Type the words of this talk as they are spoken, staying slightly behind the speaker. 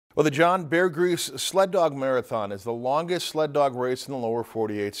Well, the John Beargrease Sled Dog Marathon is the longest sled dog race in the lower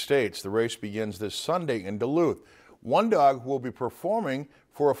 48 states. The race begins this Sunday in Duluth. One dog who will be performing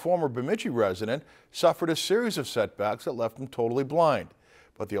for a former Bemidji resident suffered a series of setbacks that left him totally blind.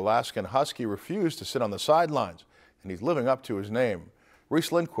 But the Alaskan Husky refused to sit on the sidelines, and he's living up to his name.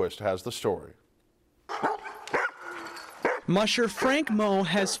 Reese Lindquist has the story. Musher Frank Moe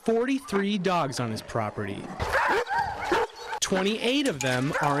has 43 dogs on his property. 28 of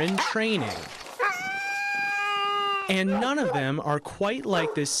them are in training. And none of them are quite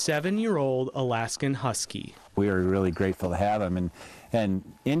like this 7-year-old Alaskan Husky. We are really grateful to have him, and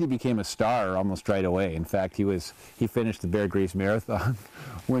Indy became a star almost right away. In fact, he finished the Beargrease Marathon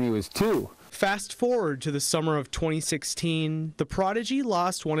when he was 2. Fast forward to the summer of 2016, the prodigy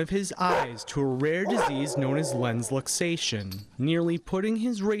lost one of his eyes to a rare disease known as lens luxation, nearly putting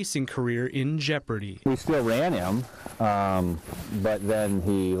his racing career in jeopardy. We still ran him, but then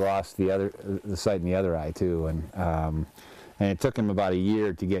he lost the sight in the other eye too, and it took him about a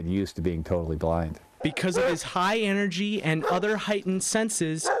year to get used to being totally blind. Because of his high energy and other heightened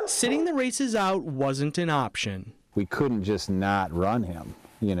senses, sitting the races out wasn't an option. We couldn't just not run him.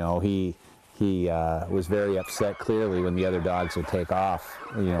 You know, he was very upset clearly when the other dogs would take off,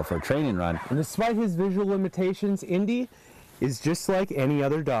 for a training run. And despite his visual limitations, Indy is just like any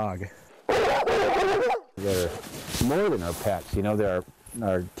other dog. They're more than our pets, they're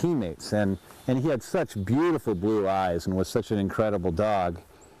our teammates. And he had such beautiful blue eyes and was such an incredible dog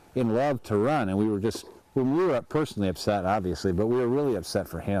and loved to run. And we were personally upset, obviously, but we were really upset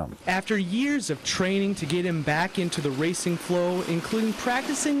for him. After years of training to get him back into the racing flow, including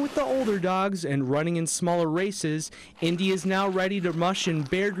practicing with the older dogs and running in smaller races, Indy is now ready to mush in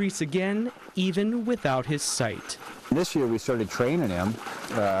Beargrease again, even without his sight. This year we started training him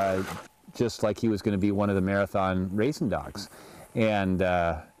just like he was going to be one of the marathon racing dogs. And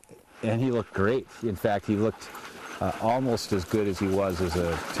he looked great. In fact, he looked almost as good as he was as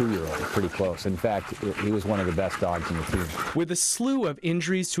a 2-year-old, pretty close. In fact, he was one of the best dogs in the team. With a slew of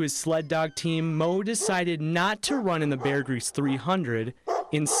injuries to his sled dog team, Moe decided not to run in the Beargrease 300.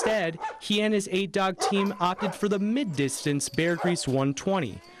 Instead, he and his 8-dog team opted for the mid-distance Beargrease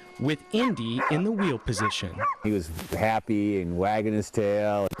 120, with Indy in the wheel position. He was happy and wagging his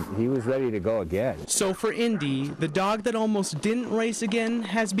tail. He was ready to go again. So for Indy, the dog that almost didn't race again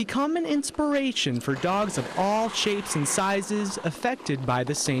has become an inspiration for dogs of all shapes and sizes affected by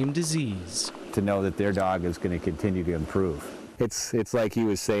the same disease. To know that their dog is going to continue to improve. It's like he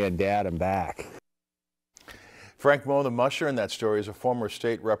was saying, "Dad, I'm back." Frank Moe, the musher in that story, is a former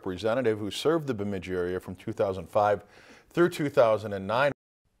state representative who served the Bemidji area from 2005 through 2009.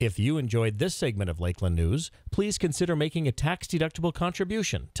 If you enjoyed this segment of Lakeland News, please consider making a tax-deductible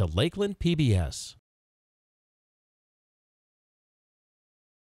contribution to Lakeland PBS.